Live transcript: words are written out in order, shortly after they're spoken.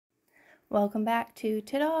Welcome back to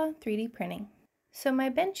Ta-da 3D printing. So my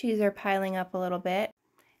Benchies are piling up a little bit,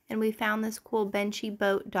 and we found this cool Benchy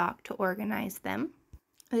boat dock to organize them.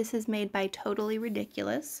 This is made by Totally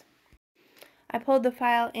Ridiculous. I pulled the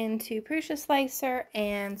file into Prusa Slicer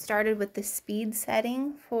and started with the speed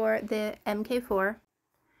setting for the MK4.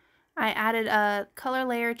 I added a color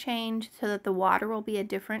layer change so that the water will be a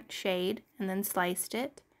different shade, and then sliced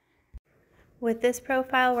it. With this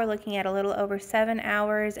profile, we're looking at a little over 7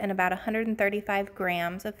 hours and about 135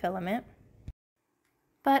 grams of filament.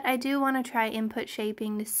 But I do want to try input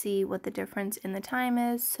shaping to see what the difference in the time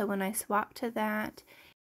is. So when I swap to that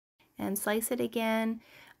and slice it again,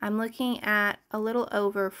 I'm looking at a little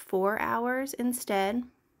over 4 hours instead,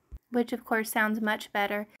 which of course sounds much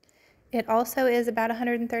better. It also is about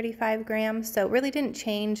 135 grams, so it really didn't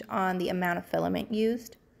change on the amount of filament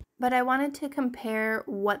used. But I wanted to compare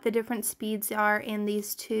what the different speeds are in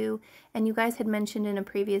these two, and you guys had mentioned in a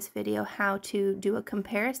previous video how to do a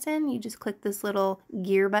comparison. You just click this little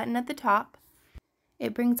gear button at the top.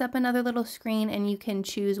 It brings up another little screen and you can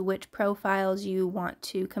choose which profiles you want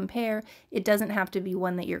to compare. It doesn't have to be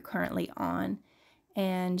one that you're currently on.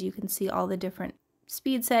 And you can see all the different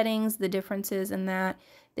speed settings, the differences in that.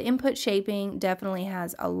 The input shaping definitely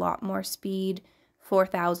has a lot more speed.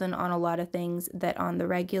 4,000 on a lot of things that on the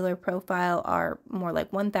regular profile are more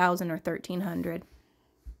like 1,000 or 1,300.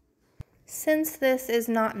 Since this is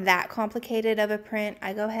not that complicated of a print,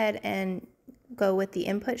 I go ahead and go with the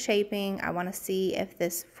input shaping. I want to see if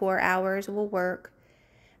this 4 hours will work.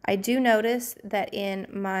 I do notice that in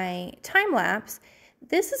my time lapse,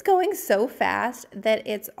 this is going so fast that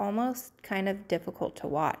it's almost kind of difficult to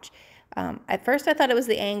watch. At first I thought it was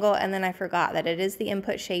the angle, and then I forgot that it is the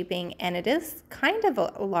input shaping, and it is kind of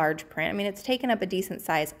a large print. I mean, it's taken up a decent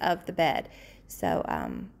size of the bed, so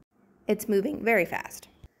it's moving very fast.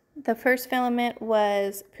 The first filament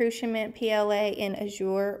was Filament PLA in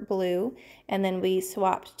Azure Blue, and then we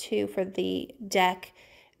swapped to, for the deck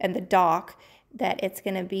and the dock, that it's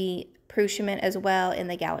going to be Filament as well in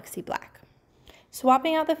the Galaxy Black.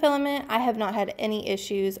 Swapping out the filament, I have not had any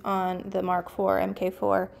issues on the Mark IV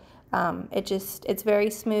MK4. It's very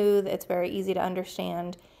smooth, it's very easy to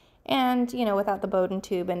understand, and you know, without the Bowden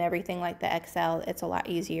tube and everything like the XL, it's a lot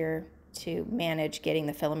easier to manage getting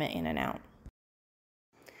the filament in and out.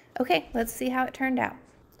 Okay, let's see how it turned out.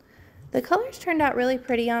 The colors turned out really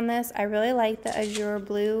pretty on this. I really like the Azure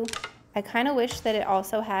Blue. I kind of wish that it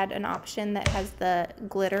also had an option that has the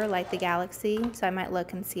glitter like the Galaxy, so I might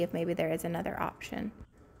look and see if maybe there is another option.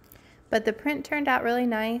 But the print turned out really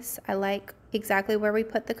nice. I like exactly where we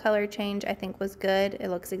put the color change. I think was good. It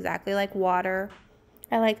looks exactly like water.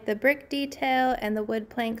 I like the brick detail and the wood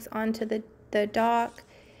planks onto the dock.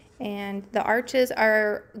 And the arches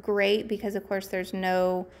are great because of course there's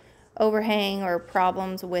no overhang or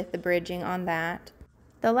problems with the bridging on that.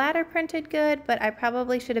 The ladder printed good, but I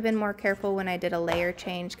probably should have been more careful when I did a layer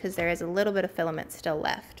change because there is a little bit of filament still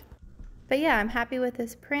left. But yeah, I'm happy with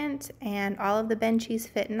this print, and all of the Benchies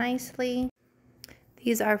fit nicely.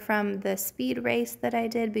 These are from the speed race that I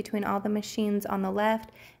did between all the machines on the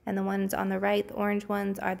left, and the ones on the right, the orange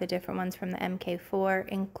ones, are the different ones from the MK4,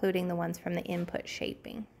 including the ones from the input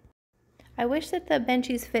shaping. I wish that the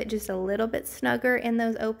Benchies fit just a little bit snugger in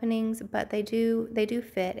those openings, but they do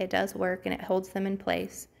fit. It does work and it holds them in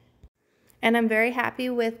place. And I'm very happy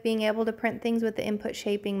with being able to print things with the input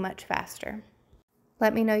shaping much faster.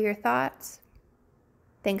 Let me know your thoughts.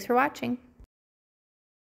 Thanks for watching.